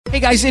Hey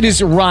guys, it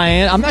is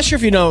Ryan. I'm not sure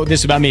if you know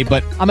this about me,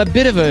 but I'm a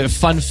bit of a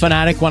fun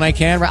fanatic when I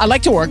can. I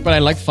like to work, but I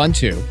like fun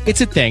too. It's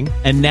a thing.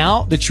 And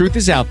now the truth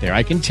is out there.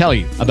 I can tell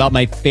you about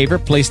my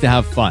favorite place to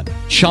have fun.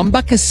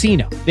 Chumba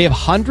Casino. They have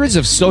hundreds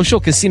of social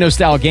casino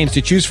style games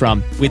to choose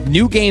from with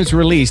new games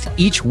released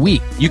each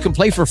week. You can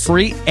play for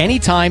free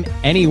anytime,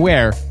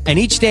 anywhere. And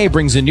each day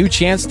brings a new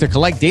chance to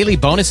collect daily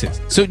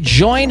bonuses. So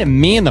join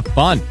me in the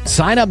fun.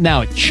 Sign up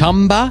now at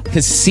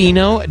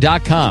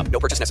ChumbaCasino.com. No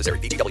purchase necessary.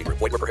 VGW Group.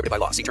 Void where prohibited by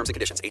law. See terms and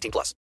conditions.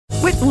 18+.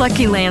 With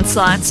Lucky Land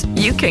Slots,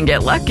 you can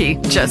get lucky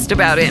just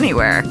about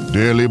anywhere.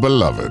 Dearly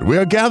beloved, we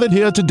are gathered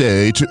here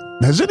today to...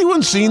 Has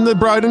anyone seen the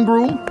bride and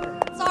groom?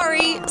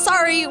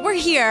 Sorry, we're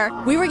here.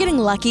 We were getting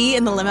lucky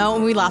in the limo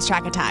and we lost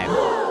track of time.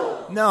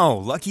 No,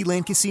 Lucky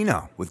Land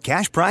Casino, with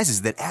cash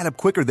prizes that add up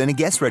quicker than a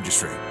guest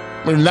registry.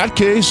 In that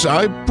case,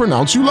 I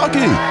pronounce you lucky.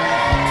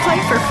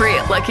 Play for free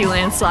at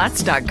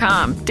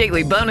LuckyLandSlots.com.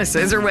 Daily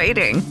bonuses are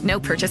waiting. No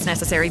purchase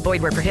necessary.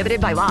 Void where prohibited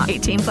by law.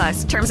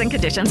 18+. Terms and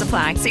conditions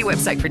apply. See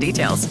website for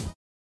details.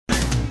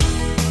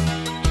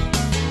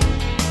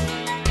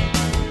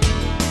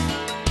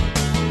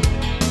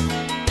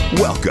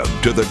 Welcome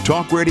to the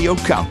Talk Radio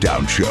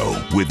Countdown Show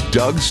with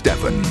Doug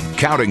Steffen,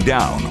 counting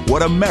down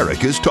what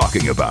America's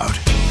talking about.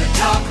 The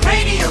Talk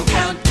Radio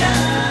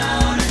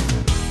Countdown.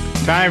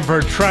 Time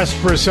for Trust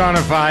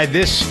Personified.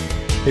 This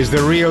is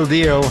the real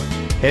deal.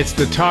 It's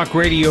the Talk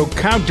Radio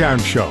Countdown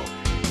Show.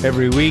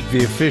 Every week,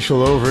 the official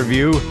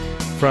overview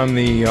from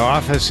the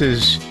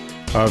offices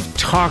of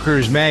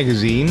Talkers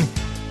Magazine.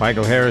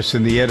 Michael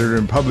Harrison, the editor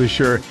and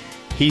publisher,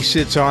 he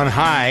sits on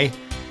high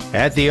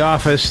at the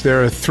office.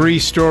 There are 3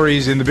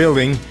 stories in the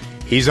building.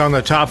 He's on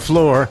the top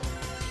floor.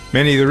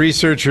 Many of the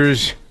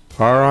researchers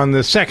are on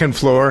the second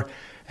floor.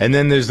 And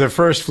then there's the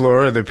first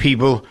floor, the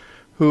people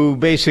who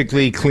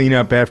basically clean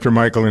up after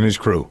Michael and his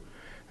crew.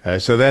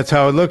 So that's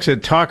how it looks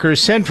at Talker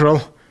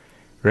Central.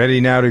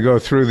 Ready now to go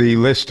through the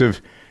list of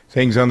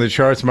things on the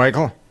charts,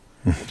 Michael?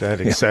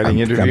 That exciting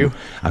interview.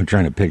 I'm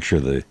trying to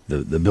picture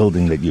the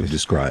building that you've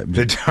described.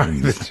 The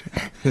Talker's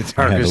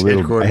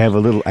headquarters. I have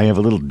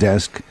a little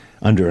desk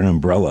under an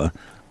umbrella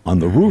on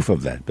the roof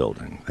of that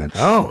building. Good.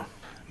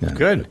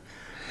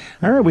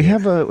 All right, we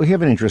have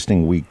an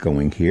interesting week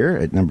going here.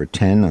 At number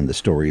 10 on the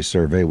stories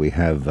survey, we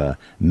have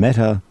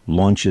Meta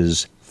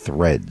launches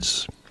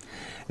Threads.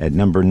 At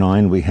number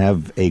 9, we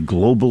have a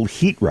global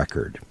heat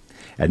record.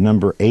 At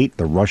number 8,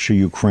 the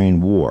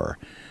Russia-Ukraine war.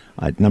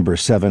 At number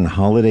 7,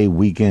 holiday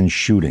weekend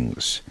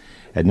shootings.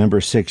 At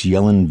number 6,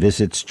 Yellen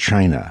visits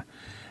China.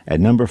 At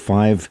number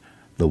 5,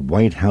 the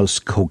White House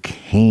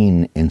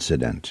cocaine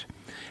incident.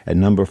 At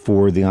number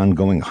 4, the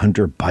ongoing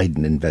Hunter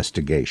Biden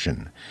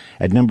investigation.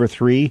 At number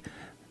 3,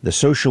 the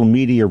social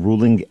media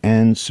ruling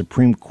and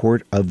Supreme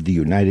Court of the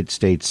United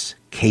States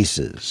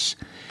cases.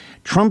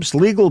 Trump's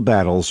legal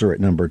battles are at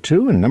number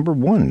 2, and number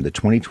 1, the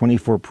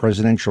 2024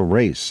 presidential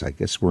race. I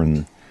guess we're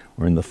in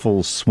the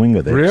full swing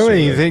of it.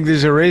 Really? You think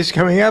there's a race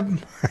coming up?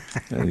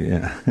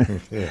 Yeah.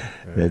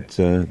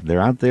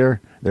 They're out there.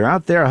 They're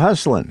out there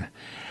hustling.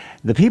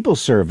 The People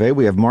Survey,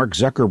 we have Mark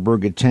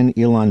Zuckerberg at 10,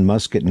 Elon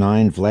Musk at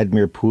 9,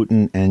 Vladimir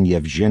Putin and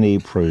Yevgeny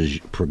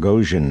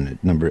Prigozhin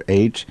at number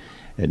 8.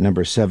 At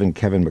number 7,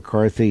 Kevin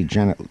McCarthy,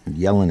 Janet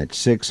Yellen at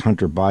 6,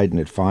 Hunter Biden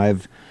at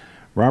 5,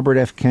 Robert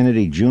F.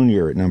 Kennedy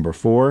Jr. at number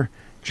 4,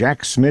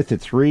 Jack Smith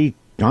at 3,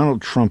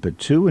 Donald Trump at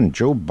 2, and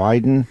Joe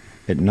Biden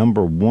at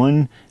number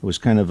 1. It was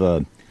kind of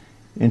a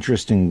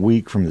interesting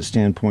week from the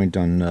standpoint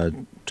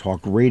on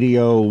talk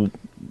radio.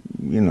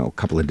 You know, a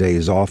couple of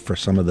days off for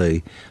some of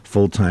the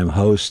full-time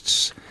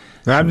hosts.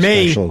 Not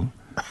me.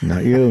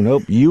 Not you.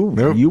 Nope.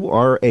 Nope. You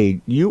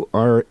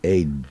are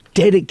a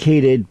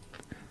dedicated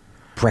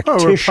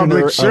practitioner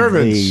public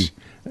servants.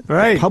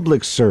 Right.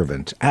 Public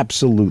servant.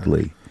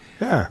 Absolutely.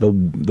 Yeah. The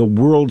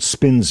world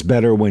spins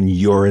better when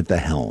you're at the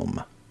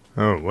helm.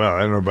 Oh, well,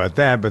 I don't know about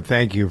that, but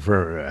thank you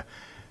for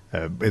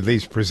at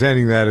least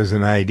presenting that as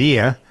an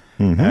idea.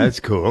 Mm-hmm.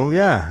 That's cool.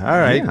 Yeah. All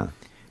right. Yeah.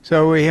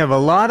 So we have a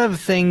lot of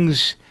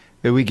things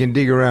that we can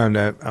dig around.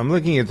 I'm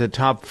looking at the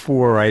top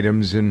 4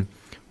 items, and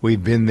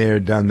we've been there,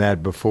 done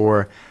that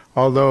before.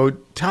 Although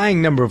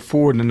tying number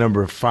 4 to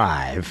number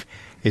 5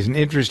 is an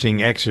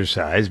interesting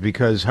exercise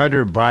because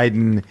Hunter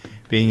Biden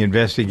being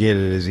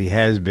investigated as he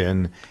has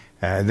been,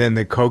 then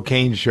the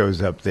cocaine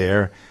shows up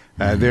there.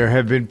 There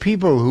have been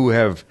people who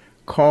have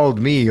called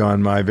me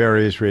on my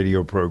various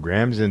radio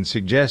programs and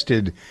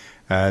suggested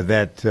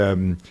that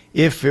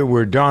if it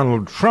were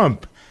Donald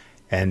Trump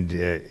and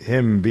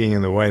him being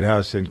in the White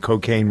House and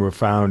cocaine were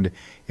found,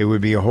 it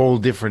would be a whole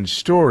different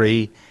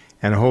story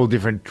and a whole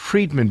different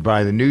treatment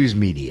by the news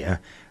media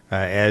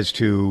as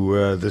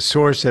to the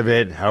source of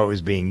it, how it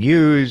was being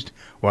used,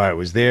 why it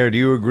was there. Do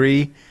you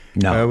agree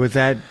with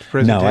that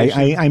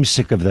presentation? No, I'm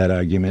sick of that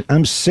argument.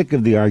 I'm sick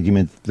of the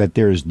argument that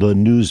there's the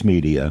news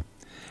media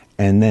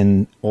and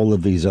then all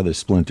of these other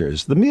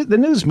splinters. The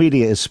news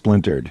media is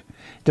splintered,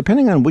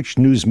 depending on which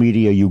news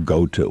media you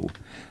go to.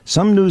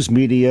 Some news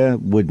media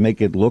would make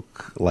it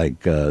look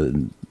like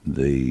the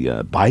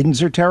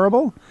Bidens are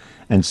terrible,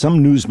 and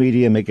some news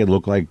media make it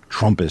look like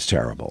Trump is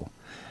terrible.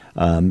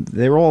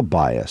 they're all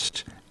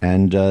biased.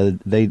 And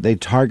they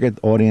target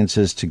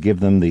audiences to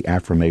give them the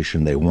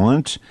affirmation they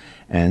want.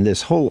 And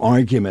this whole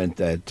argument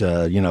that,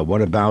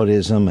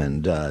 whataboutism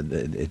and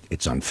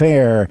it's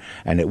unfair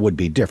and it would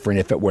be different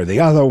if it were the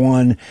other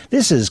one,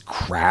 this is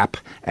crap.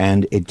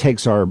 And it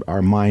takes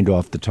our mind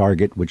off the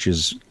target, which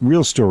is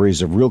real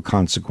stories of real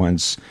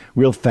consequence,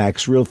 real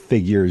facts, real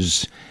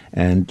figures,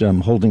 and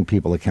holding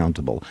people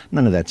accountable.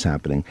 None of that's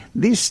happening.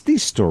 These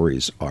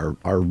stories are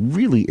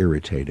really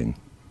irritating.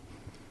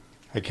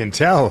 I can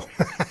tell.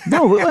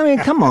 No, I mean,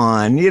 come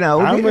on.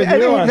 I'm with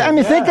you on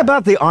it, think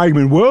about the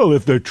argument. Well,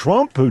 if the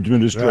Trump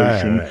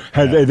administration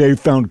they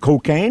found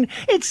cocaine,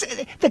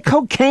 the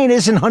cocaine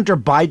isn't Hunter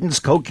Biden's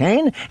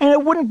cocaine, and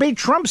it wouldn't be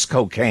Trump's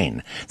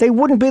cocaine. They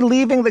wouldn't be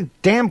leaving the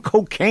damn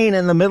cocaine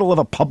in the middle of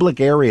a public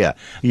area.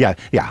 Yeah.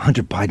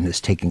 Hunter Biden is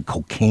taking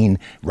cocaine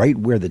right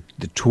where the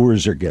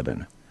tours are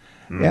given.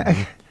 Mm-hmm.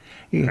 Yeah.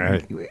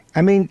 Right.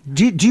 I mean,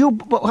 do you?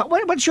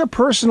 What's your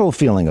personal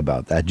feeling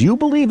about that? Do you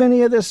believe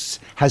any of this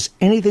has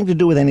anything to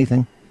do with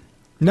anything?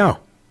 No.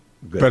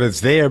 Good. But it's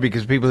there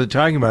because people are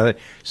talking about it.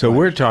 So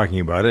we're talking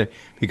about it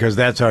because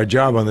that's our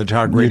job on the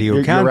Talk Radio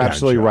Countdown. You're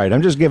absolutely show. right. I'm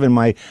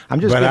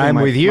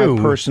with you.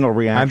 My personal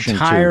reaction. I'm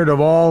tired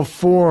of all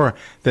four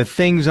the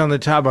things on the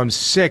top. I'm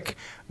sick,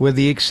 with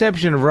the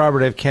exception of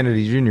Robert F.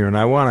 Kennedy Jr., and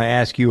I want to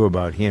ask you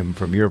about him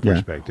from your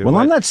perspective. Well,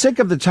 I'm not sick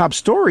of the top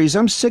stories.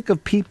 I'm sick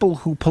of people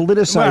who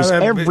politicize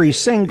every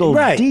single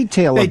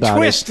detail about it. They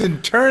twist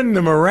and turn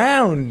them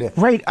around.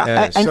 Right.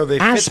 So they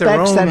aspects fit their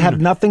own... that have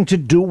nothing to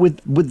do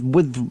with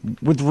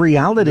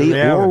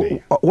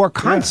reality. Or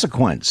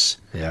consequence.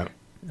 Yeah.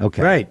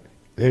 Okay. Right.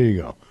 There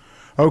you go.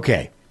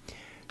 Okay.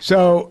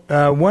 So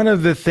one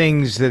of the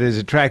things that has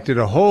attracted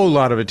a whole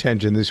lot of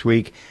attention this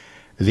week,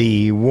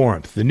 the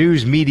warmth. The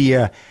news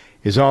media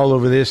is all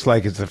over this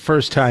like it's the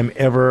first time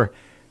ever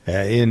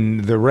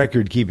in the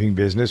record-keeping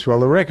business. Well,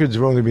 the records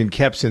have only been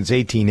kept since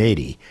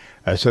 1880,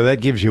 so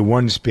that gives you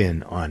one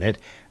spin on it.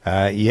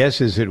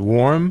 Yes, is it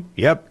warm?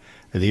 Yep.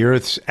 The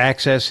Earth's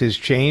axis has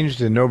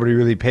changed, and nobody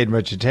really paid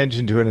much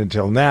attention to it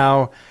until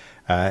now.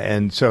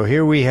 And so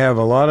here we have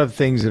a lot of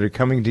things that are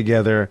coming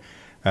together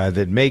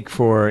that make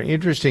for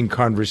interesting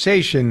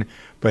conversation.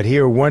 But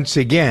here, once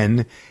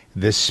again,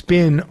 the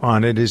spin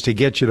on it is to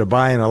get you to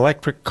buy an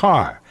electric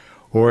car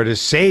or to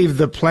save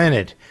the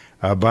planet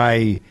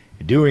by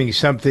doing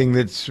something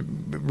that's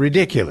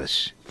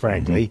ridiculous,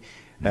 frankly.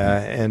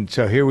 And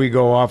so here we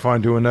go off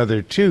onto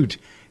another toot.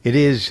 It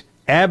is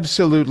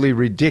absolutely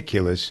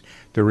ridiculous,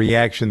 the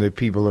reaction that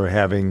people are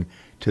having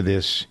to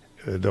this,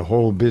 the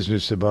whole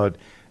business about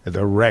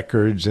the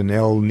records and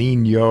El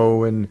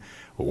Nino and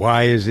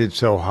why is it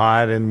so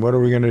hot and what are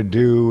we going to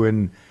do?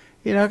 And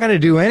you're not going to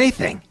do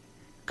anything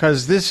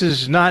because this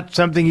is not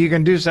something you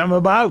can do something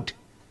about.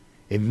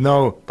 Even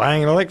though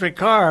buying an electric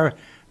car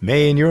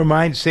may, in your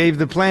mind, save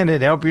the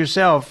planet, help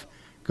yourself.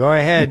 Go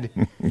ahead.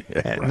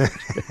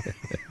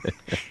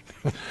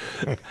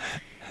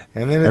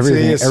 And then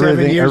it's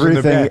 7 years in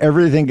the back.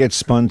 Everything gets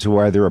spun to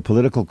either a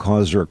political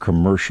cause or a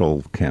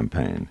commercial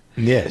campaign.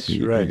 Yes,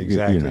 right,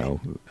 exactly.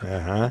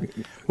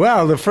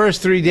 Well, the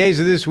first 3 days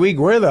of this week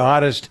were the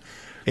hottest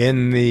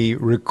in the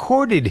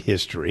recorded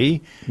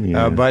history.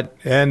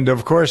 And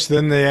of course,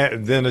 then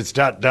it's ...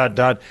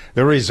 The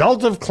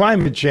result of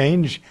climate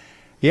change.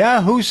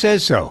 Yeah, who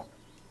says so?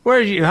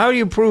 How do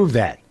you prove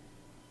that?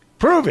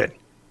 Prove it.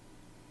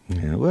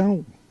 Yeah,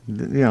 well,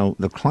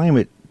 the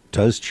climate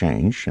does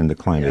change, and the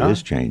climate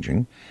is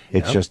changing.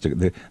 It's just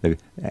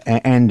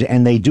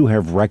and they do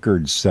have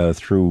records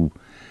through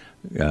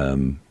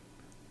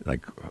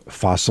like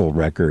fossil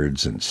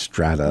records and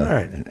strata,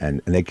 right.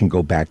 and they can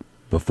go back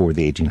before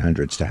the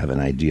 1800s to have an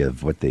idea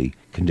of what the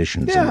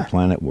conditions on the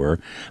planet were.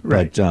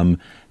 Right. But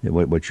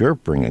what you're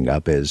bringing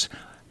up is,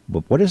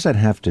 what does that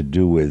have to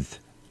do with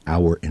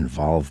our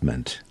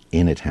involvement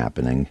in it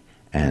happening?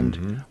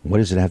 And what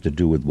does it have to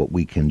do with what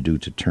we can do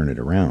to turn it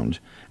around?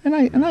 And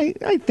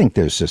I think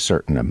there's a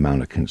certain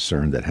amount of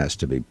concern that has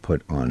to be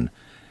put on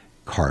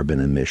carbon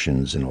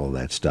emissions and all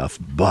that stuff.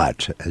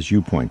 But as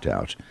you point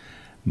out,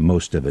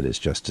 most of it is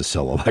just to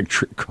sell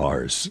electric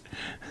cars.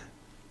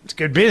 It's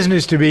good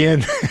business to be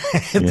in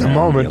at the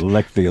moment.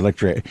 The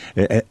electric,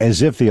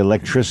 as if the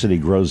electricity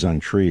grows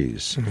on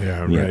trees.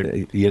 Yeah,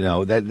 right.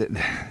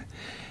 That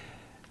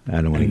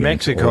I don't want to get in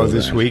Mexico into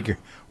this week,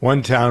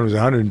 one town was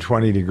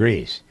 120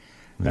 degrees.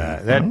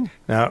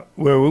 Now,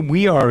 where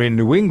we are in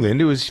New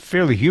England, it was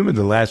fairly humid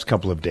the last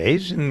couple of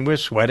days, and we're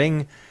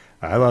sweating.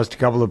 I lost a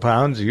couple of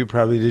pounds. You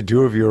probably did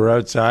too if you were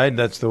outside.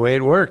 That's the way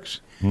it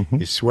works.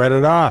 You sweat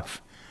it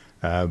off.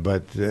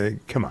 But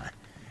come on.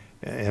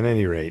 At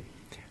any rate,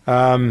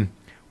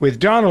 with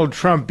Donald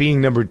Trump being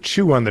number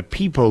 2 on the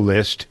people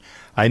list,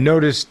 I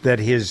noticed that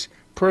his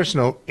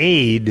personal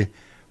aide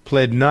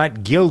pled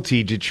not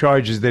guilty to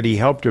charges that he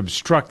helped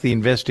obstruct the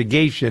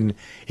investigation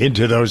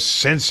into those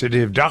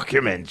sensitive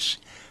documents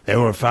that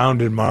were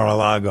found in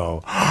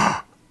Mar-a-Lago.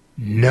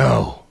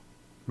 No.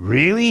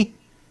 Really?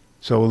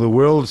 So will the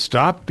world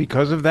stop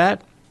because of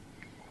that?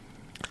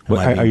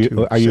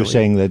 Well, are you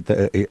saying that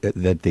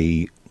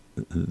the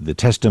the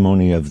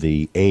testimony of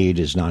the aide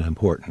is not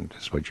important,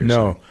 is what you're saying.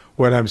 No,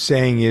 what I'm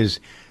saying is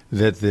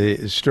that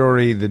the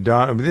story,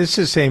 this is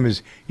the same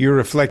as you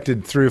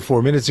reflected 3 or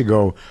 4 minutes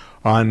ago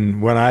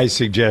on when I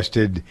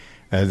suggested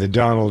the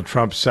Donald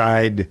Trump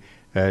side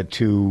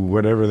to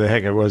whatever the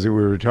heck it was that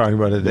we were talking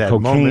about at that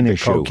moment, the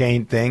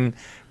cocaine thing.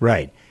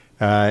 Right.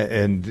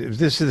 And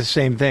this is the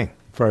same thing,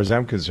 as far as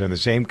I'm concerned, the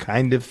same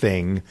kind of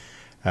thing.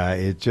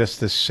 It's just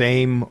the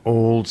same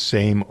old.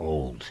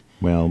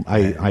 Well,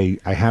 I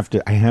have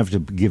to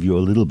give you a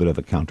little bit of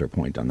a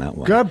counterpoint on that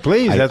one. God,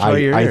 please, that's why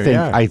you're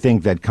here. I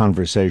think that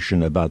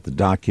conversation about the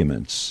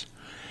documents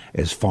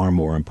is far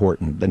more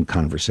important than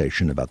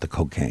conversation about the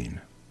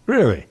cocaine.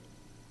 Really?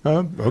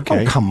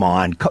 Okay. Oh, come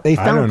on! They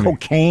found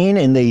cocaine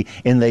in the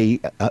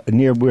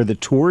near where the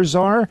tours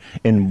are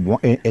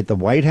at the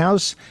White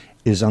House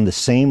is on the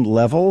same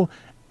level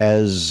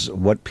as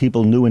what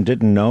people knew and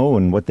didn't know,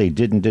 and what they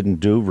did and didn't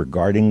do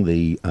regarding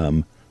the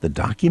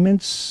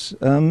documents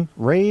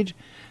raid.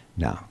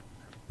 No,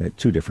 they're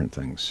two different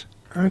things.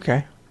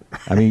 Okay.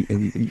 I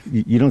mean,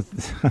 you don't.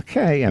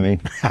 Okay. I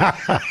mean,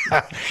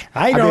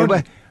 I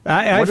don't.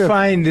 I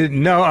find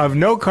it of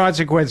no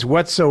consequence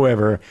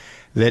whatsoever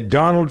that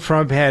Donald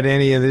Trump had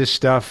any of this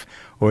stuff,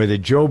 or that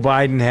Joe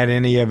Biden had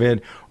any of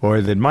it, or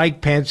that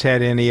Mike Pence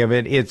had any of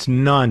it. It's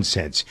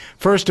nonsense.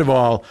 First of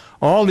all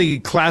the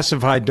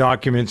classified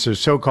documents or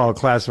so-called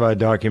classified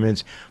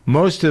documents,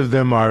 most of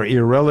them are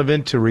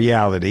irrelevant to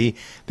reality.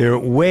 They're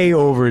way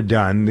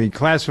overdone. The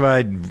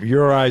classified,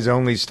 your eyes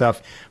only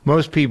stuff,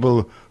 most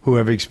people who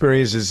have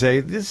experienced it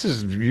say this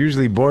is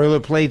usually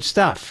boilerplate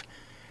stuff.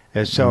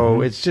 And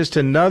so it's just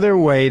another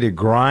way to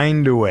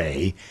grind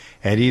away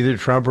at either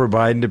Trump or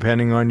Biden,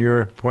 depending on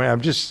your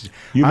point.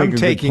 You make a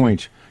good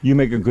point. You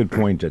make a good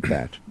point at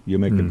that. You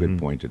make a good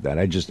point at that.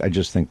 I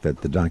just think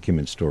that the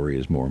document story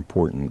is more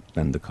important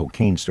than the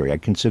cocaine story. I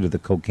consider the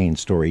cocaine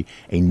story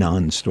a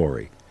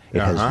non-story.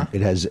 It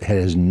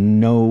has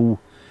no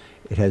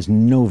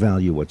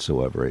value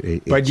whatsoever.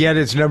 But yet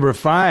it's number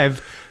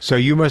 5, so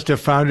you must have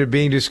found it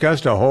being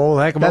discussed a whole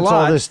heck of a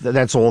lot.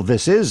 That's all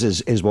this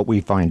is what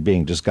we find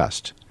being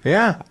discussed.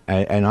 Yeah.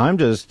 And I'm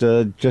just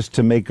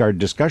to make our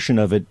discussion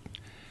of it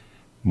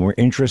more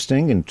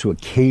interesting and to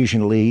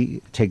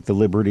occasionally take the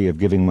liberty of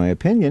giving my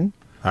opinion.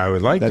 I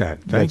would like that.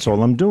 That's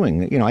all I'm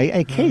doing. I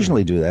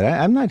occasionally do that.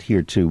 I'm not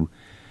here to.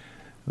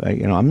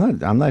 I'm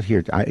not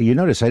here. You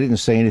notice I didn't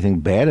say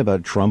anything bad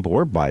about Trump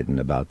or Biden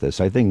about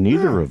this. I think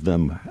neither of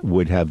them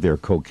would have their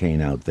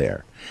cocaine out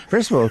there.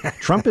 First of all,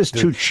 Trump is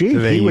too cheap.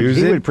 He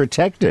would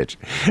protect it.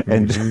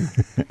 And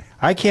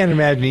I can't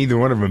imagine either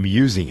one of them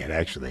using it,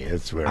 actually.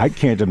 That's where I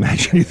can't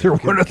imagine either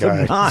one of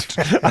them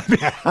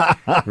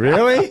not.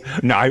 Really?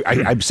 No,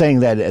 I'm saying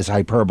that as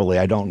hyperbole.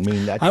 I don't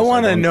mean that. I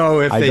want to know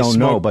if they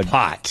smoke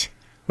pot.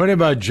 What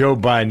about Joe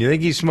Biden? You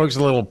think he smokes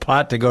a little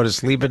pot to go to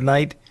sleep at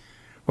night?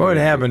 What would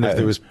happen if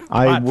there was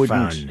pot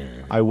found?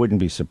 I wouldn't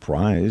be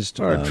surprised.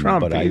 Or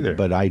Trump either.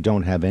 But I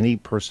don't have any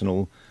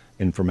personal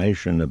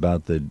information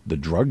about the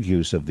drug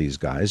use of these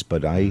guys.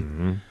 But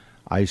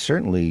I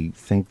certainly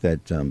think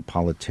that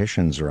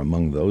politicians are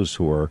among those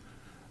who are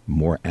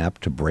more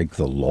apt to break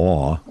the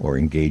law or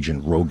engage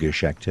in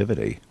roguish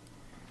activity.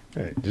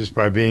 Just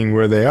by being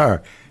where they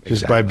are.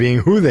 Just by being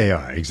who they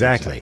are.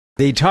 Exactly.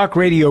 The Talk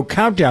Radio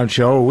Countdown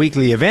Show, a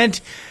weekly event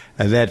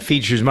that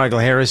features Michael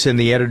Harrison,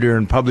 the editor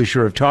and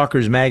publisher of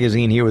Talkers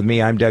Magazine, here with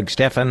me. I'm Doug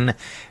Stephan,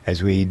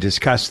 as we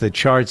discuss the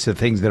charts, the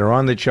things that are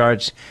on the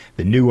charts,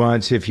 the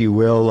nuance, if you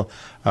will,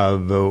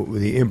 of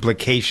the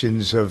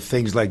implications of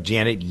things like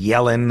Janet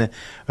Yellen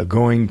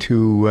going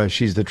to,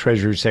 she's the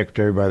Treasury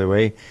Secretary, by the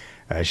way.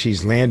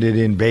 She's landed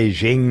in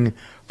Beijing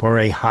for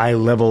a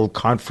high-level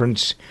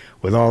conference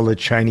with all the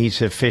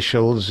Chinese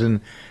officials.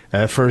 And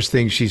first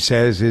thing she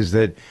says is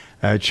that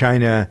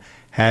China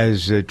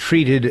has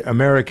treated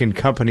American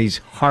companies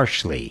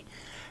harshly.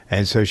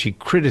 And so she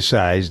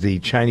criticized the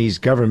Chinese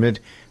government,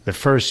 the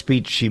first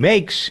speech she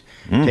makes,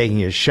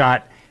 taking a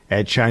shot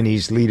at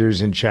Chinese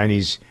leaders and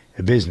Chinese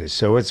business.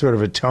 So what sort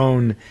of a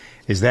tone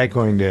is that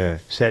going to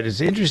set? It's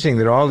interesting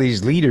that all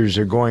these leaders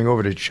are going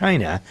over to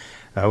China.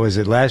 Was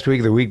it last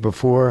week or the week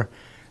before?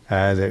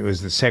 That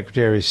was the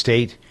Secretary of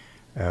State,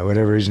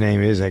 whatever his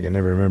name is. I can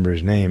never remember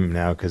his name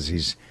now because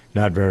he's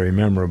not very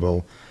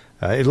memorable.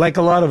 Like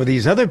a lot of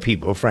these other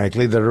people,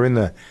 frankly, that are in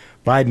the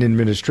Biden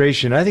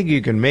administration, I think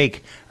you can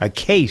make a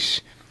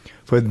case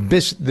for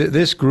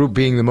this group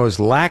being the most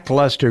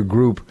lackluster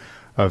group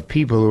of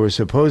people who are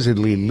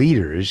supposedly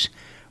leaders.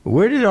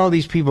 Where did all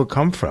these people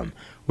come from?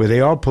 Were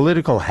they all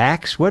political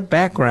hacks? What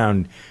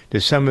background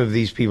do some of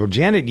these people?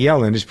 Janet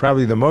Yellen is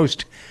probably the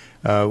most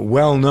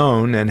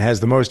well-known and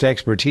has the most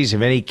expertise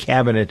of any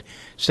cabinet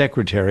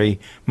secretary.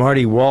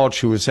 Marty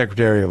Walsh, who was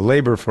Secretary of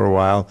Labor for a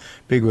while,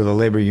 big with the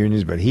labor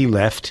unions, but he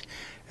left.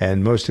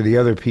 And most of the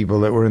other people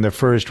that were in the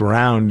first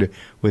round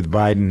with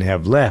Biden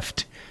have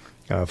left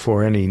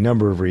for any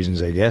number of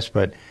reasons, I guess.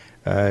 But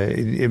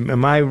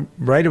am I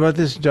right about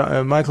this,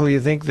 Michael? You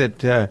think that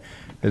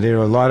there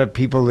are a lot of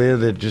people there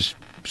that just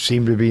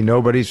seem to be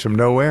nobodies from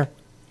nowhere?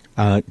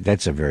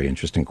 That's a very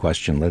interesting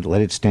question.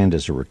 Let it stand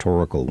as a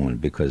rhetorical one,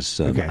 because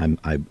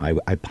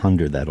I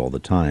ponder that all the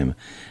time.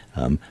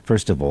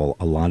 First of all,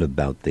 a lot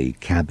about the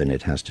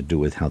cabinet has to do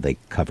with how they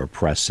cover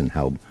press and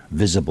how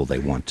visible they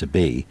want to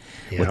be.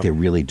 Yep. What they're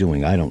really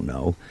doing, I don't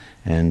know.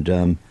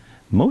 And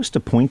most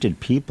appointed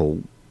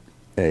people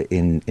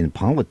in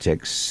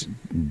politics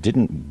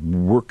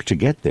didn't work to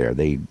get there.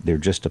 They're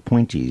just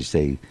appointees.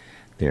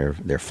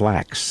 They're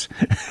flax,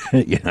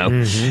 you know.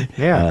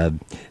 Mm-hmm. Yeah.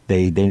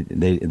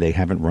 They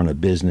haven't run a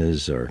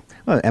business, or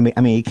I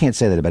mean you can't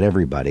say that about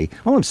everybody.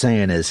 All I'm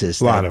saying is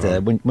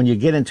that when you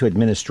get into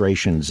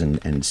administrations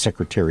and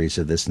secretaries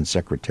of this and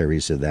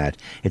secretaries of that,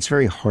 it's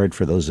very hard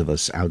for those of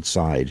us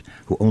outside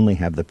who only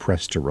have the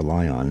press to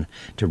rely on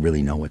to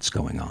really know what's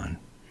going on.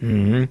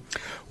 Mm-hmm.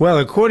 Well,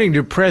 according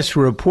to press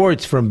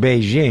reports from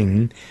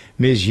Beijing,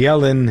 Ms.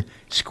 Yellen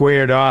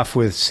squared off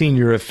with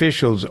senior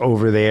officials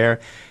over there,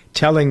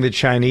 telling the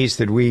Chinese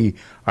that we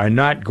are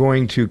not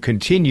going to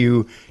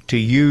continue to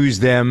use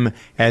them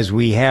as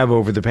we have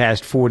over the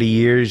past 40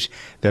 years,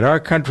 that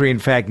our country, in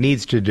fact,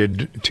 needs to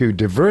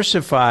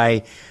diversify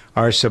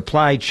our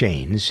supply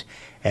chains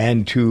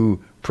and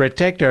to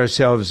protect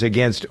ourselves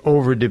against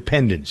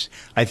overdependence.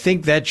 I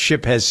think that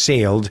ship has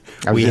sailed.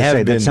 I was going to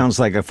say, that sounds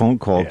like a phone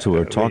call to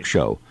a talk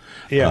show.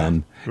 Yeah.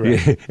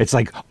 Right. It's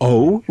like,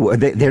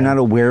 they're not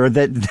aware of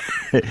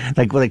that.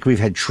 like we've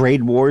had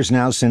trade wars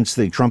now since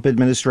the Trump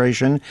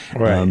administration.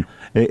 Right.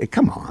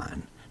 Come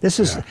on. This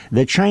is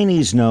the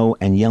Chinese know,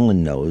 and Yellen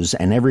knows,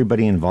 and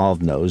everybody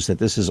involved knows that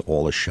this is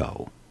all a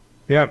show.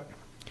 Yep.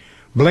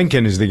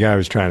 Blinken is the guy I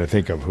was trying to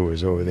think of who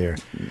was over there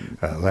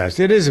last.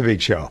 It is a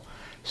big show.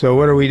 So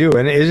what do we do?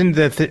 And isn't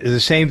that the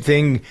same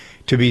thing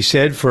to be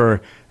said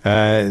for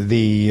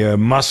the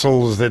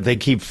muscles that they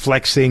keep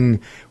flexing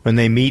when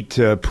they meet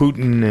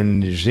Putin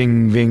and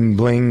Xing Ving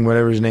Bling,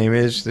 whatever his name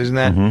is? Isn't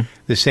that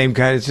the same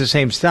kind? It's the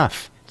same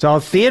stuff. It's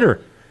all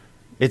theater.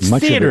 It's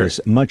theater.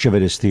 Much of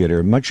it is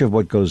theater. Much of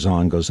what goes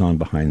on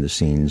behind the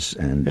scenes.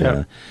 And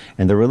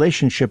the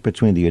relationship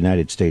between the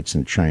United States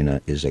and China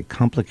is a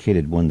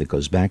complicated one that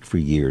goes back for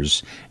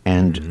years.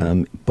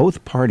 And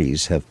both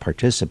parties have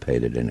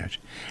participated in it.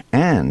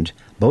 And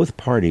both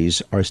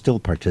parties are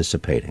still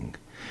participating.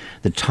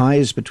 The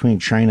ties between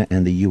China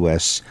and the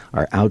U.S.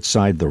 are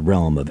outside the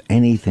realm of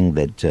anything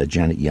that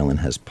Janet Yellen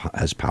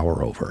has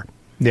power over.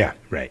 Yeah,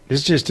 right.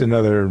 It's just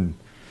another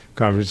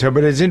conference.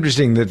 But it's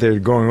interesting that they're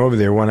going over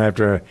there one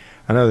after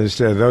another.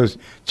 Instead of those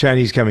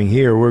Chinese coming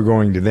here, we're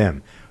going to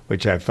them,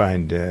 which I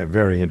find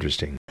very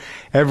interesting.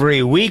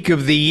 Every week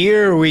of the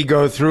year, we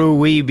go through,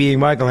 we being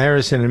Michael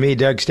Harrison and me,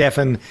 Doug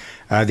Steffen,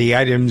 the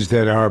items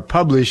that are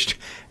published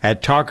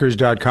at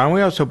talkers.com.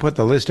 We also put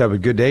the list up at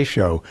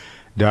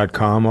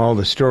gooddayshow.com, all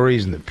the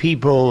stories and the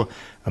people,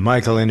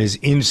 Michael and his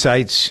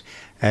insights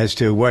as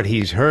to what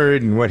he's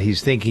heard and what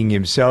he's thinking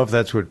himself.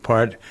 That's what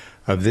part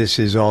of this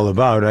is all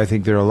about. I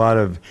think there are a lot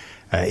of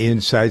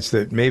insights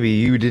that maybe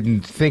you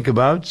didn't think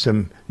about,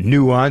 some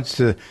nuance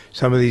to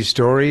some of these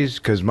stories,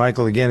 because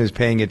Michael, again, is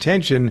paying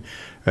attention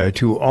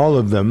to all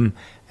of them,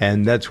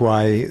 and that's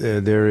why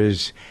there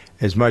is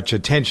as much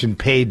attention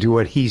paid to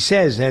what he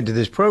says and to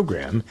this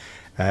program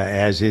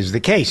as is the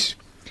case.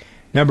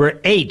 Number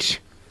 8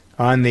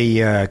 on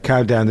the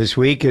countdown this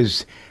week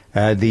is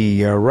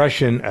the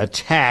Russian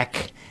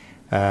attack,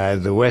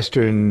 the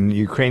western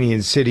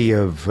Ukrainian city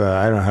of,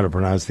 I don't know how to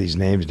pronounce these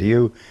names, do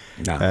you?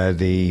 No.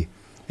 The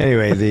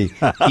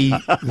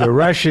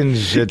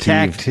Russians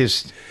attacked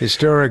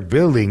historic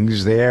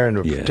buildings there in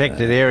a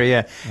protected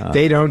area.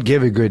 They don't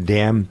give a good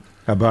damn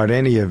about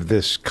any of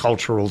this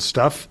cultural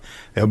stuff.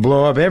 They'll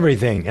blow up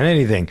everything and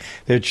anything.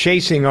 They're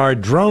chasing our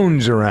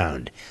drones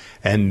around,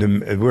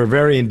 and we're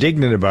very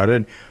indignant about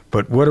it.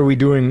 But what are we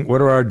doing?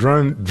 What are our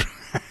drones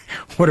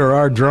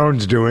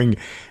doing?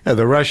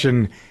 The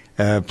Russian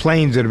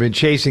planes that have been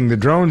chasing the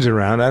drones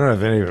around. I don't know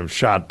if any of them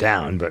shot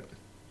down, but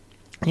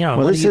you know.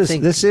 Well,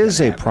 this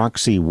is a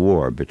proxy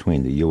war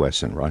between the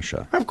U.S. and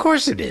Russia. Of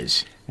course, it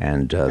is.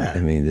 And I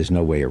mean, there's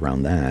no way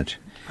around that.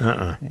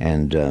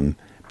 And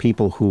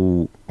people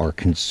who are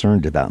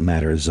concerned about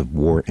matters of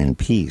war and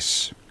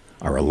peace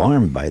are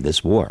alarmed by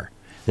this war.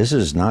 This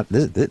is not.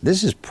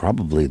 This is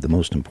probably the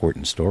most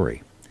important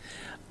story.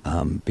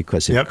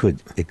 Because it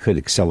could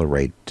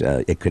accelerate,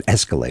 it could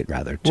escalate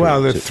rather.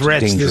 The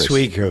threats this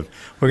week of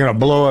we're going to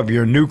blow up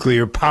your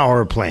nuclear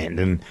power plant,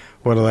 and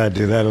what'll that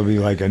do? That'll be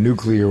like a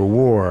nuclear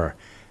war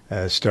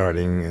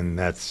starting, and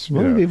that's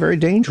it'll be very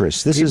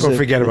dangerous. People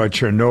forget about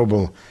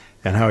Chernobyl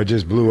and how it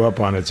just blew up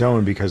on its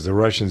own because the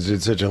Russians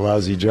did such a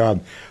lousy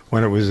job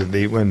when it was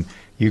when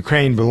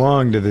Ukraine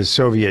belonged to the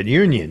Soviet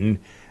Union.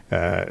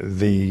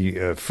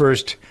 The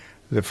first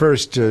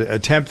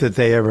attempt that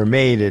they ever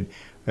made at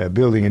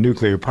building a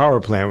nuclear power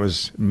plant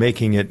was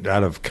making it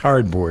out of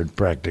cardboard,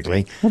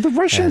 practically. Well, the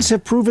Russians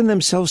have proven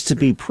themselves to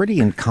be pretty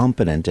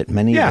incompetent at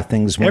many of the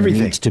things when it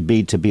needs to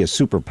be a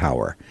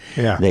superpower.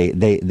 Yeah,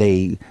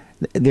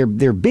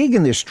 they're big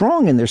and they're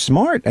strong and they're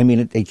smart. I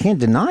mean, they can't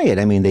deny it.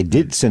 I mean, they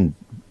did send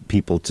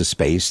people to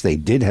space. They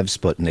did have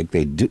Sputnik.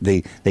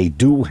 They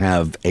do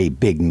have a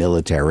big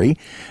military.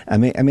 I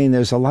mean,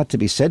 there's a lot to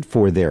be said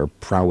for their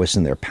prowess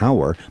and their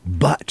power.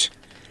 But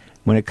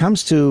when it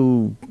comes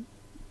to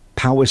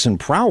prowess and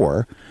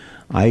power,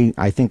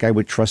 I think I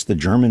would trust the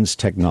Germans'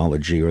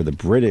 technology or the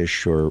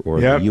British or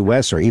the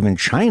U.S. or even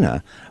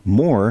China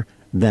more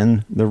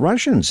than the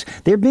Russians.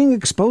 They're being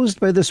exposed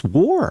by this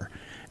war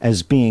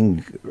as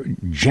being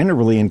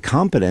generally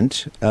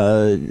incompetent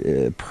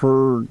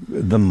per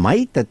the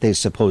might that they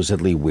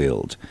supposedly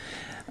wield.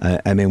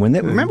 I mean,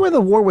 remember when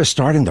the war was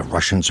starting, the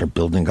Russians are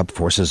building up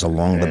forces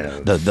along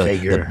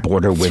the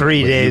border with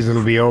 3 days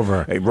it'll be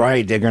over.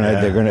 Right, they're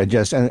gonna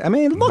just. I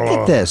mean, look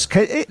at this.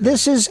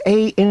 This is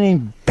an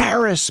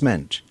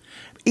embarrassment.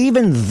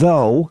 Even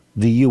though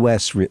the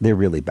U.S. they're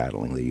really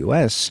battling the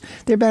U.S.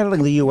 They're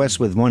battling the U.S.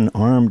 with one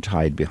arm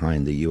tied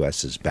behind the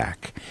U.S.'s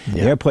back.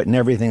 Yeah. They're putting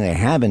everything they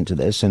have into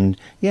this, and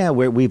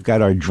we've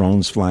got our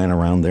drones flying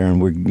around there,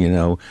 and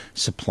we're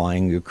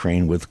supplying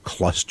Ukraine with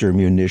cluster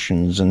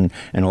munitions and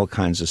all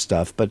kinds of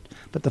stuff. But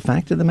the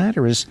fact of the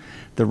matter is,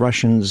 the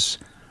Russians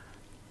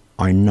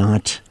are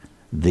not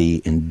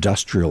the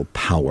industrial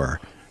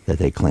power that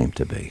they claim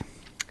to be.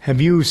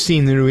 Have you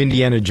seen the new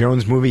Indiana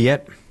Jones movie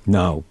yet?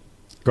 No.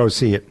 Go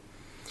see it.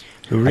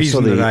 I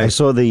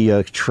saw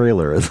the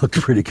trailer. It looked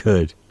pretty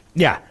good.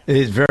 Yeah, it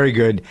is very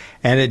good.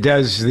 And it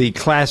does the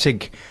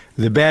classic,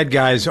 the bad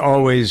guys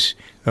always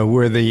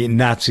were the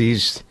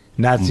Nazis.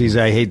 Nazis,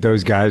 I hate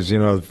those guys.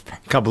 A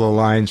couple of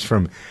lines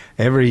from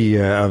every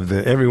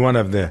one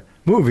of the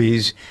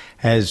movies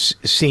has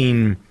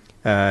seen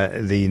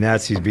the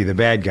Nazis be the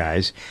bad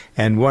guys.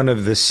 And one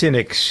of the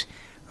cynics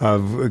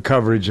of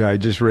coverage I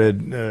just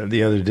read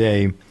the other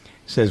day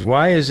says,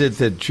 why is it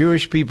that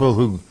Jewish people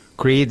who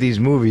create these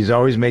movies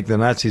always make the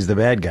Nazis the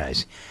bad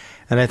guys?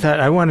 And I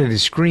thought I wanted to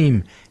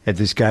scream at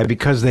this guy,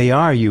 because they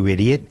are, you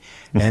idiot.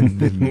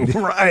 And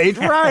right.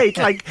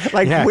 Like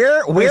yeah.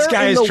 where this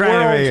guy in is the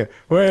trying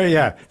world?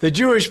 to the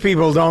Jewish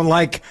people don't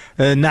like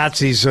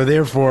Nazis, so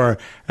therefore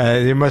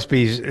there must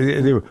be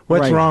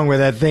what's wrong with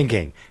that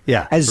thinking?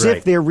 Yeah, as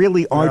if there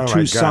really are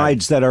two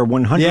sides that are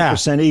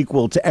 100%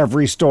 equal to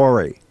every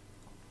story.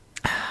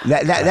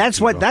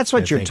 That's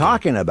what you're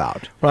talking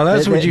about. Well,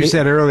 that's what you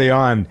said early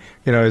on,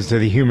 as to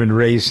the human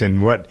race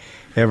and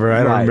whatever.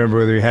 I don't remember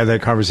whether we had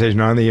that conversation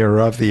on the air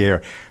or off the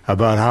air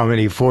about how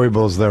many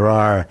foibles there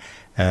are.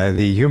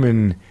 The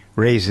human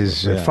race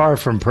is far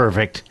from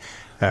perfect,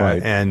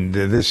 and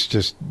this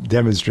just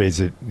demonstrates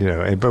it.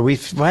 But we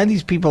find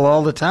these people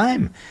all the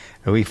time,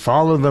 and we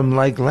follow them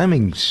like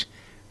lemmings.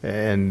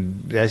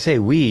 And I say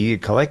we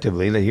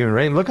collectively, the human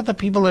race. Look at the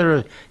people that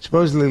are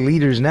supposedly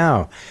leaders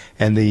now,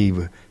 and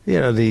the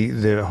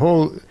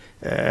whole.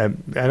 I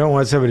don't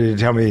want somebody to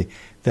tell me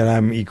that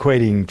I'm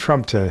equating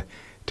Trump to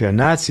a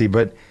Nazi,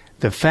 but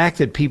the fact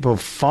that people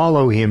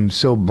follow him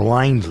so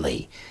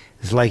blindly,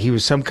 it's like he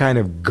was some kind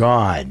of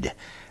god,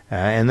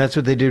 and that's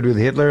what they did with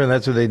Hitler, and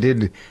that's what they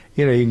did.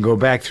 You can go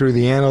back through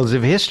the annals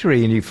of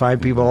history, and you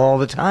find people all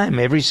the time,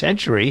 every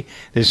century.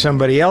 There's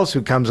somebody else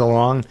who comes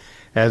along.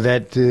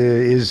 That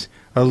is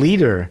a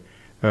leader.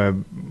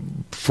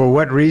 For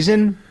what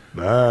reason?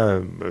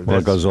 Well,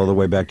 it goes all the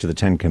way back to the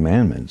Ten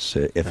Commandments.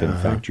 If, in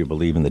fact, you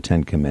believe in the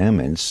Ten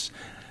Commandments,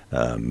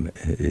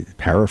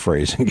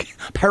 paraphrasing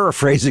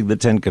the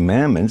Ten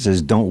Commandments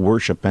is don't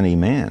worship any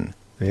man.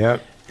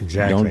 Yep,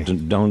 exactly.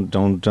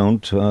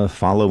 Don't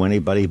follow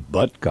anybody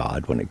but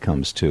God when it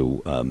comes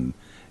to,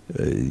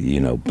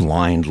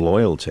 blind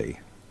loyalty.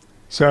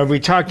 So have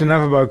we talked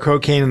enough about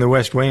cocaine in the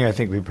West Wing? I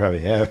think we probably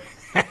have.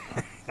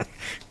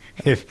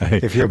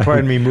 If you'll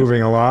pardon me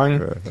moving along.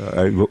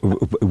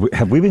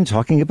 Have we been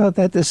talking about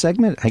that this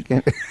segment?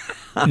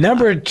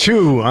 Number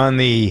 2 on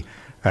the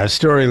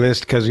story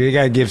list, because you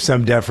got to give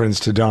some deference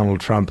to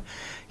Donald Trump.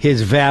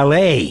 His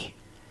valet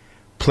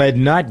pled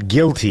not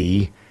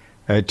guilty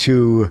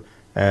to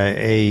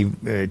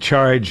a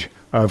charge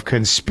of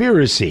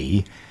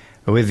conspiracy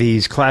with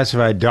these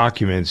classified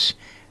documents.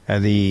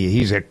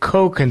 He's a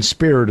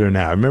co-conspirator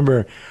now.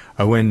 Remember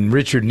when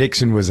Richard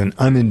Nixon was an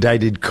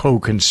unindicted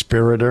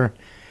co-conspirator?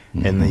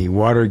 And the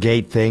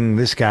Watergate thing,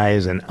 this guy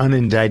is an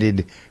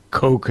unindicted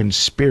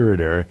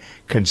co-conspirator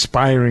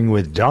conspiring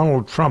with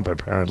Donald Trump,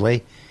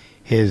 apparently,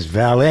 his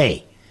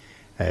valet,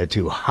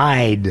 to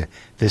hide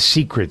the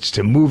secrets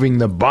to moving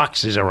the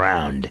boxes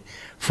around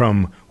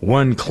from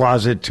one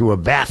closet to a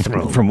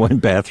bathroom. From one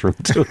bathroom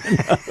to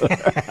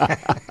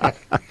another.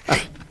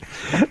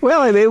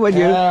 Well, I mean, when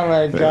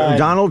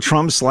Donald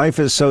Trump's life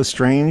is so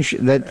strange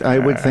that I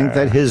would think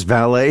that his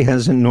valet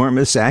has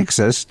enormous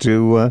access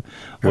to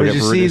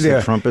whatever it is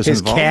that Trump is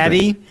involved in. His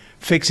caddy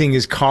fixing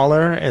his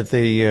collar at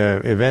the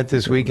event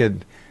this week at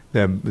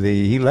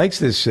he likes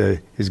this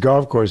his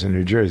golf course in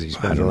New Jersey.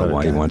 I don't know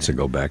why he wants to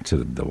go back to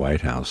the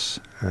White House.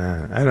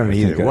 I don't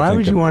either. Why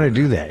would you want to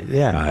do that?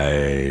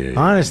 Yeah.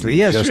 Honestly,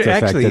 yes. Just the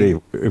fact that he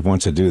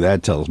wants to do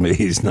that tells me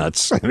he's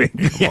nuts. I mean,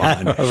 come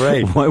on.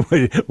 Right.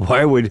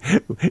 Why would,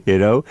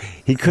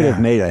 he could have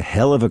made a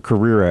hell of a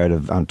career out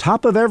of, on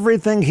top of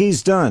everything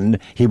he's done,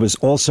 he was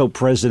also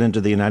president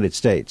of the United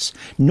States.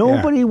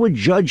 Nobody would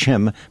judge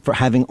him for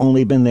having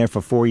only been there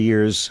for 4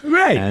 years.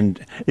 Right.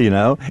 And,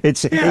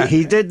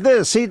 he did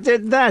this, he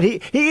did that.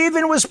 He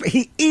even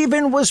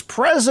was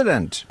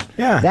president.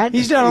 Yeah.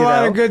 He's done a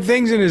lot of good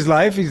things in his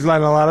life. He's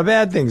done a lot of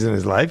bad things in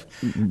his life.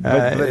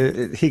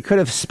 But he could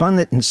have spun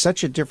it in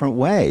such a different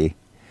way.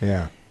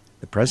 Yeah.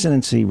 The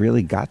presidency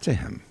really got to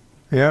him.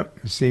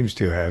 Yep, it seems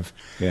to have.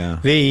 Yeah.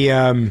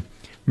 The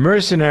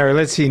mercenary,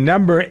 let's see,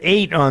 number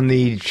 8 on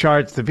the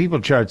charts, the people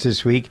charts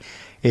this week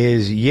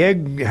is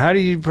how do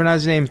you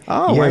pronounce his name?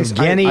 Oh,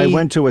 Yevgeny I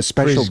went to a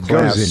special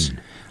class.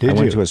 Did I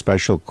went to a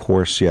special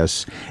course,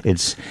 yes.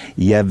 It's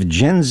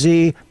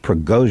Yevgeny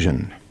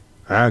Prigozhin.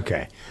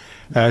 Okay.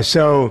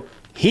 So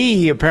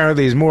he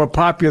apparently is more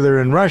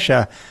popular in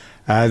Russia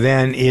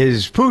than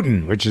is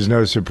Putin, which is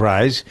no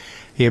surprise.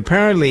 He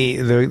apparently,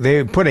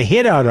 they put a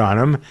hit out on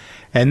him,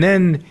 and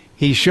then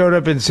he showed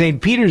up in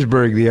St.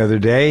 Petersburg the other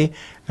day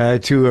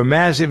to a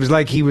massive, it was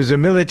like he was a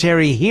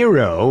military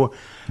hero.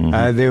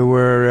 There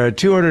were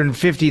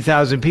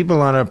 250,000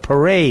 people on a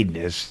parade,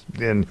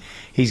 and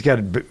he's got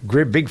a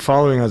big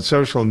following on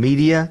social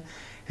media.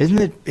 Isn't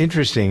it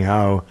interesting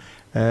how...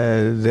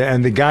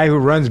 and the guy who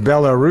runs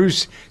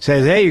Belarus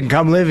says, hey, you can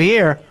come live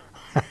here.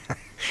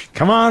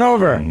 Come on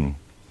over.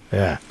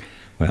 Yeah.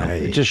 Well,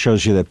 it just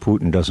shows you that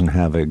Putin doesn't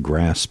have a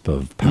grasp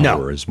of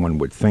power as one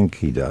would think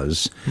he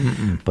does.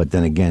 But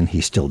then again,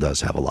 he still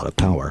does have a lot of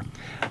power.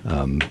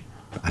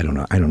 I don't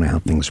know how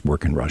things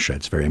work in Russia.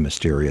 It's very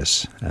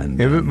mysterious.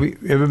 And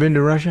ever been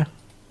to Russia?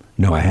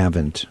 No, I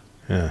haven't.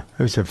 Yeah,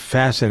 it was a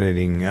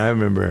fascinating. I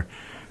remember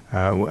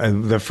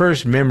the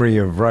first memory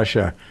of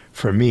Russia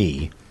for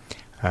me.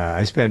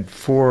 I spent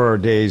 4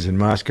 days in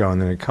Moscow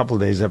and then a couple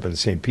of days up in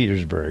St.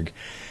 Petersburg,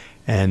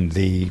 and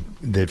the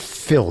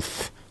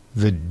filth,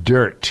 the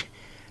dirt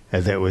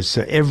that was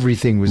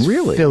everything was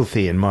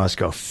filthy in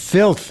Moscow,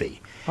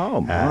 filthy.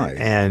 Oh my!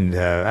 And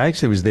I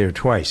actually was there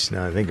twice.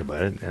 Now I think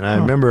about it, and I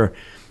remember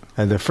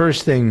the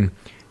first thing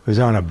was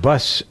on a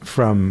bus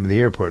from the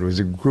airport. It was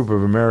a group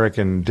of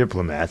American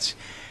diplomats,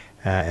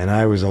 and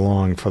I was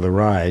along for the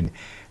ride.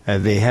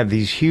 They have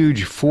these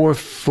huge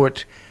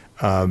 4-foot.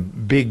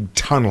 Big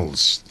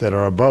tunnels that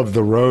are above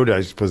the road.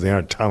 I suppose they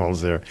aren't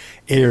tunnels, they're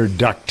air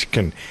duct.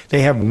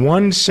 They have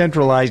one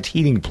centralized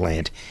heating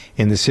plant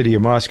in the city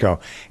of Moscow,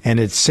 and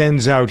it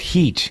sends out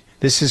heat.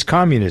 This is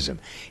communism.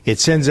 It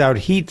sends out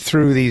heat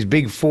through these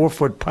big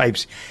 4-foot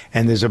pipes,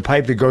 and there's a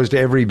pipe that goes to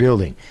every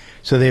building.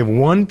 So they have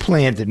one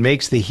plant that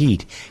makes the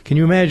heat. Can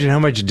you imagine how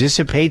much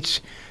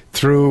dissipates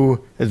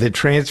through the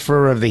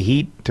transfer of the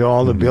heat to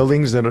all the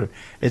buildings that are?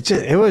 It's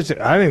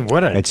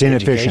inefficient,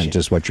 education.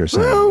 Is what you're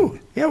saying. Woo!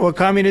 Yeah, well,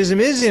 communism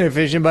is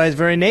inefficient by its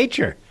very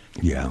nature.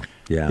 Yeah.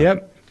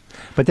 Yep.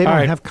 But they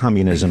don't have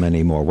communism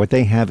anymore. What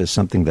they have is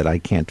something that I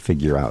can't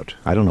figure out.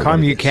 I don't know.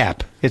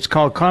 CommuCap. It's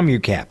called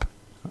CommuCap.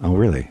 Oh,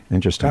 really?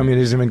 Interesting.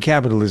 Communism and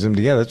capitalism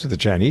together. That's what the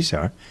Chinese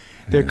are.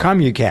 They're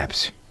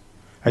CommuCaps.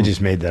 I just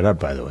made that up,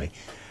 by the way.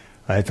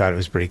 I thought it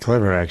was pretty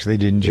clever, actually,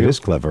 didn't you? It is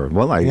clever.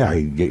 Well,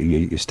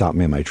 you stopped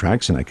me in my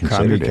tracks, and I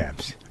considered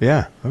it.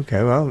 Yeah.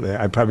 Okay. Well,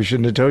 I probably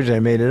shouldn't have told you I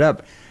made it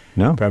up.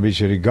 No. Probably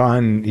should have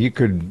gone. You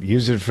could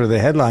use it for the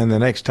headline, the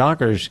next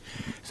Talkers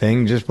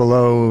thing, just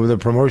below the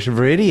promotion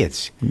for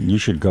idiots. You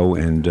should go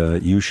and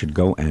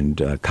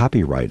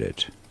copyright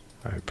it.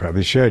 I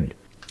probably should.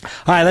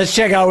 All right, let's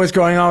check out what's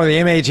going on with the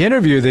MH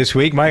interview this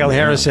week. Michael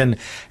Harrison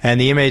and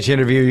the MH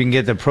interview. You can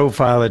get the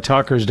profile at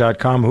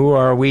talkers.com. Who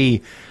are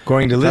we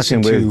going to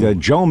listen to?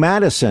 With Joe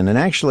Madison, and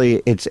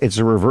actually it's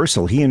a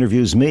reversal. He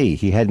interviews me.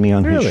 He had me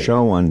on his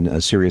show on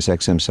Sirius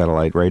XM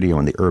Satellite Radio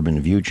on the Urban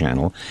View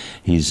channel.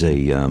 He's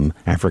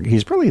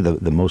he's probably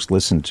the most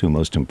listened to,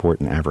 most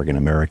important African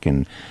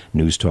American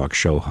news talk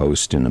show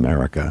host in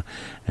America,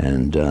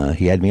 and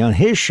he had me on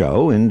his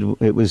show, and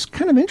it was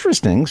kind of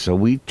interesting. So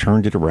we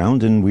turned it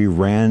around and we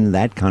ran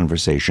that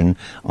conversation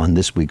on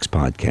this week's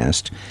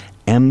podcast,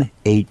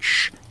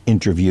 MH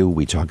interview.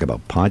 We talk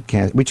about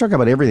podcast. We talk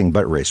about everything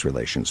but race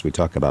relations. We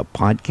talk about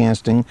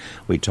podcasting.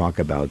 We talk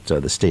about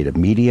the state of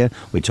media.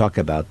 We talk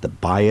about the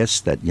bias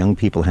that young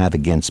people have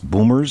against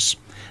boomers,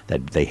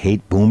 that they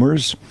hate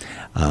boomers,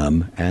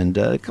 and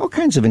all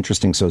kinds of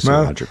interesting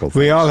sociological things.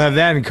 We all have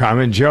that in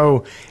common.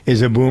 Joe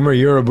is a boomer.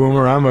 You're a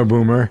boomer. I'm a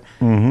boomer.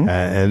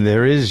 And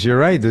you're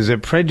right, there's a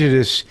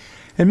prejudice.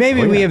 And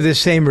maybe we have the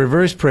same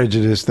reverse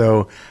prejudice,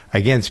 though,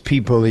 against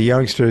people, the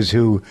youngsters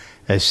who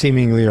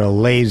seemingly are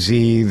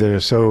lazy. They're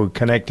so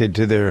connected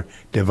to their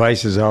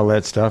devices, all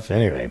that stuff.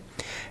 Anyway,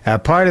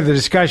 part of the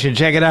discussion,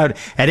 check it out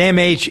at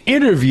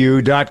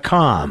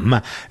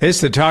mhinterview.com. It's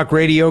the Talk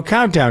Radio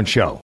Countdown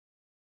Show.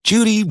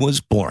 Judy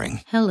was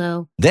boring.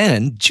 Hello.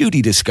 Then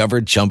Judy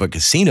discovered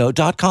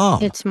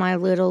ChumbaCasino.com. It's my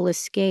little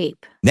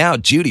escape. Now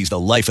Judy's the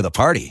life of the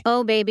party.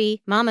 Oh,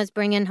 baby, mama's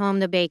bringing home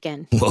the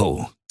bacon.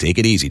 Whoa, take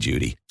it easy,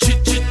 Judy.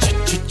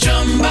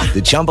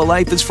 The Chumba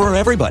life is for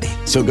everybody.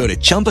 So go to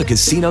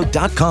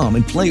ChumbaCasino.com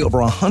and play over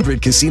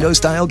 100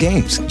 casino-style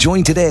games.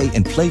 Join today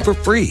and play for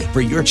free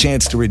for your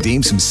chance to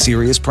redeem some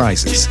serious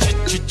prizes.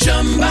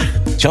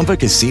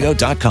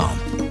 ChumbaCasino.com.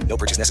 No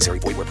purchase necessary.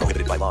 Void where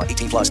prohibited by law.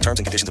 18 plus terms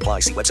and conditions apply.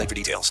 See website for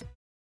details.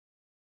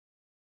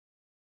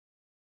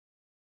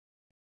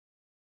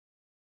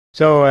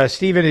 So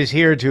Stephen is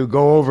here to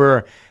go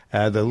over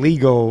the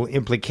legal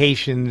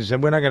implications.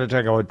 And we're not going to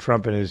talk about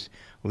Trump and his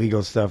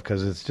legal stuff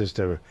because it's just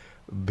a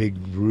big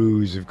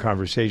ruse of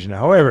conversation.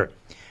 However,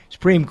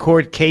 Supreme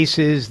Court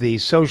cases, the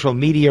social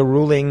media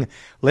ruling.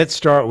 Let's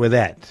start with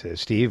that.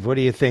 Steve, what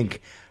do you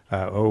think,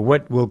 or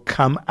what will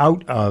come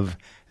out of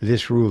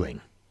this ruling?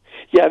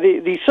 Yeah,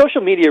 the social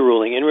media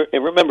ruling, and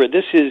remember,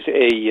 this is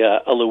a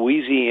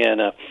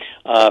Louisiana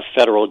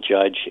federal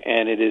judge,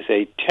 and it is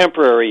a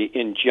temporary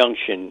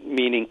injunction,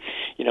 meaning,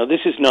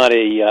 this is not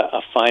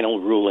a final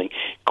ruling.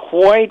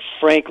 Quite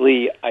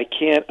frankly, I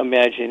can't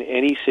imagine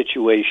any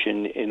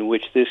situation in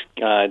which this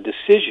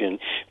decision,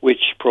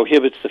 which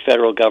prohibits the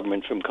federal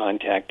government from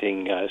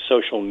contacting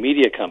social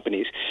media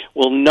companies,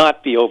 will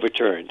not be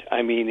overturned.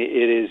 I mean,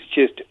 it is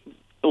just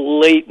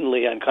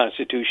blatantly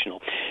unconstitutional.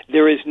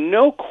 There is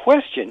no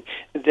question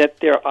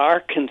that there are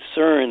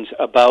concerns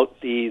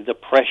about the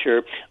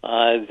pressure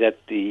that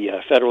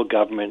the federal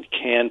government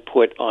can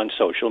put on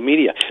social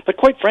media. But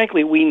quite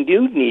frankly, we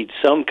do need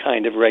some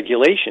kind of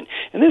regulation.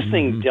 And this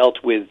thing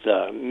dealt with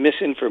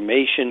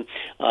misinformation,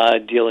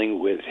 dealing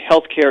with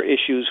healthcare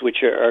issues,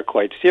 which are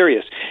quite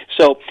serious.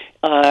 So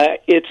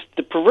it's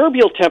the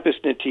proverbial tempest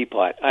in a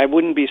teapot. I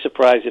wouldn't be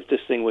surprised if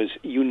this thing was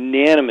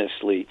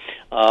unanimously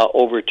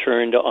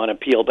overturned on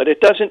appeal, but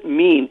it doesn't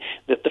mean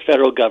that the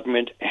federal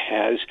government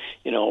has,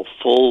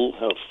 full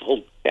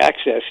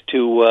access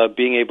to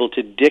being able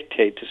to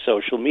dictate to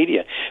social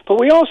media. But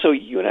we also,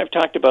 you and I have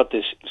talked about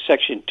this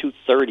Section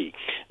 230,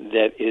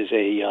 that is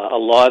a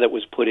law that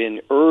was put in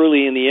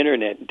early in the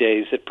Internet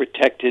days that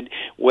protected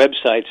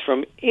websites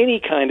from any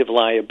kind of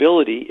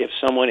liability if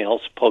someone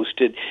else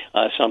posted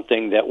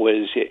something that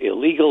was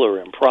illegal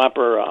or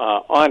improper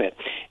on it.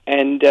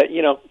 And,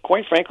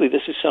 quite frankly,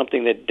 this is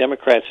something that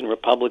Democrats and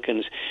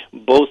Republicans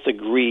both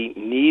agree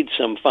needs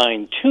some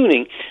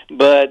fine-tuning,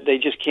 but they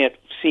just can't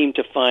seem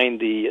to find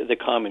the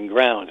common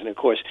ground. And, of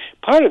course,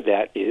 part of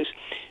that is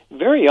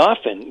very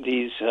often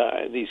these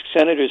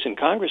senators and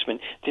congressmen,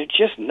 they're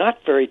just not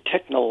very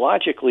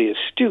technologically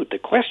astute. The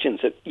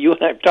questions that you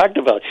and I have talked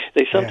about,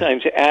 they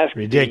sometimes ask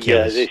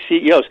the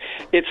CEOs.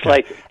 It's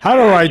like, how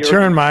do I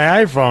turn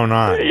my iPhone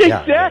on?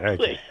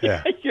 Exactly.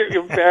 Yeah. You're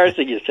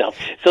embarrassing yourself.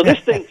 So this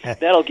thing,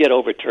 that'll get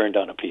overturned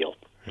on appeal.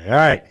 All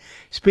right.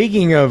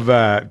 Speaking of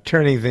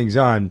turning things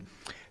on,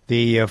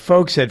 the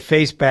folks at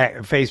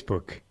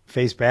Facebook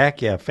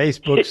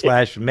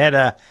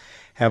 /Meta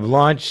have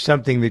launched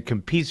something that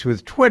competes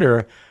with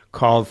Twitter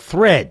called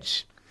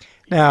Threads.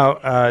 Now,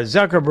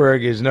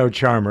 Zuckerberg is no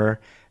charmer,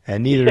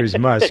 and neither is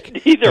Musk.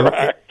 Neither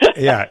are.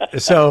 Yeah.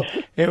 So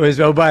it was.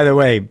 Oh, by the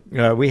way,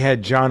 we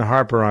had John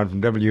Harper on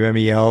from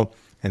WMEL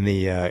and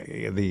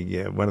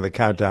the one of the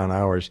countdown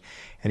hours,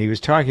 and he was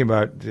talking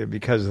about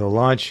because of the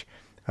launch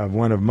of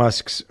one of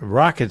Musk's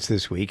rockets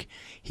this week,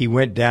 he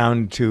went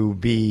down to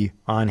be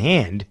on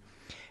hand,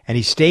 and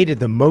he stayed at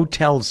the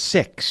Motel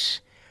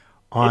 6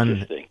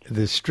 on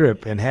the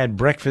Strip and had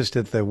breakfast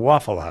at the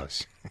Waffle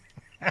House.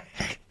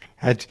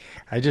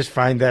 I just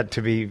find that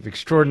to be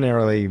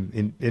extraordinarily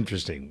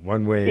interesting,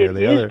 one way or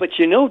the other. But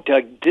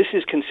Doug, this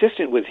is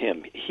consistent with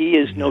him. He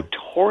is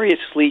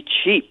notoriously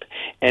cheap,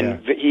 and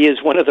he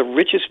is one of the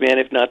richest men,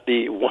 if not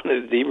one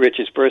of the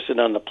richest person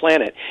on the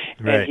planet.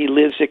 Right. And he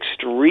lives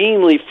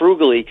extremely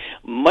frugally,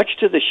 much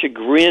to the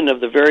chagrin of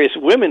the various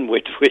women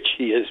with which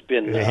he has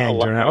been.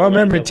 Well,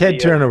 remember Ted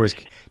Turner was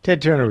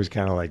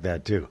kind of like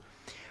that too.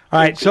 All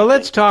right, so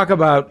let's talk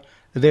about.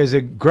 There's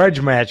a grudge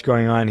match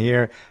going on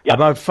here. Yep.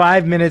 About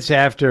 5 minutes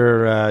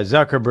after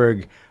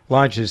Zuckerberg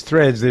launches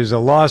Threads, there's a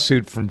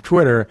lawsuit from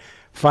Twitter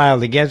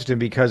filed against him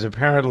because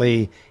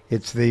apparently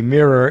it's the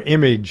mirror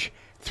image.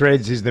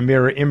 Threads is the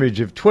mirror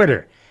image of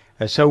Twitter.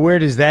 So where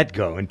does that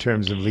go in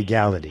terms of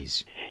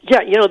legalities?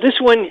 Yeah,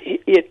 this one,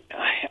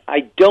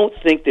 I don't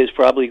think there's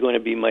probably going to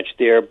be much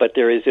there, but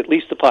there is at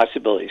least the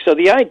possibility. So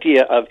the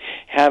idea of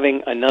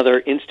having another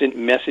instant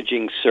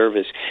messaging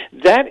service,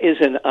 that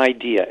is an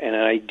idea, and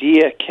an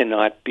idea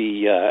cannot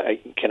be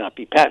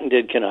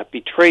patented, cannot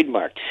be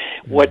trademarked.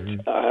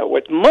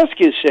 What Musk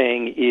is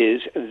saying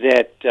is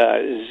that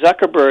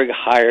Zuckerberg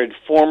hired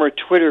former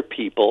Twitter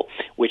people,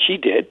 which he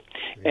did,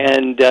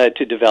 and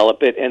to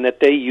develop it, and that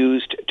they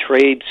used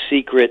trade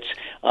secrets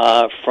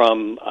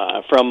from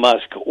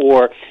Musk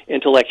or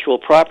intellectual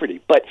property.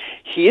 But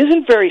he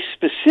isn't very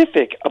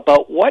specific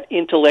about what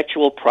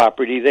intellectual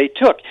property they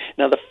took.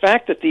 Now, the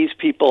fact that these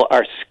people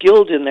are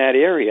skilled in that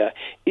area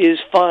is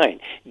fine.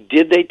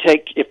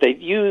 If they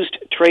used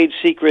trade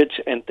secrets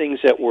and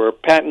things that were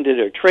patented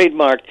or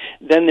trademarked,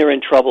 then they're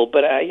in trouble.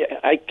 But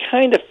I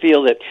kind of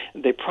feel that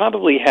they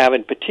probably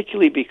haven't,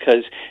 particularly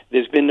because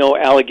there's been no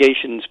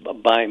allegations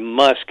by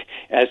Musk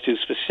as to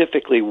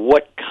specifically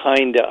what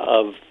kind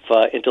of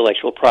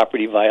intellectual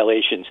property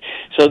violations.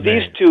 So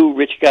these two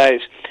rich guys,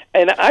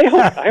 and I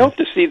hope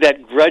to see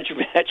that grudge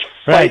match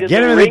fight in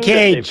get the him in ring the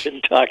cage. that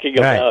they've been talking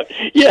about.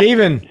 Yeah.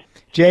 Stephen,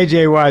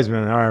 J.J.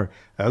 Wiseman, our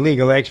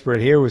legal expert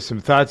here, with some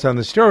thoughts on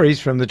the stories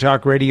from the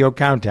Talk Radio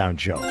Countdown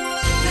Show.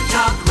 The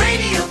Talk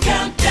Radio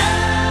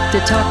Countdown. The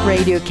Talk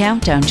Radio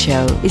Countdown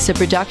Show is a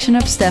production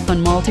of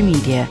Stefan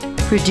Multimedia,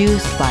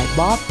 produced by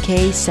Bob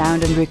K.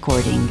 Sound and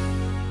Recording.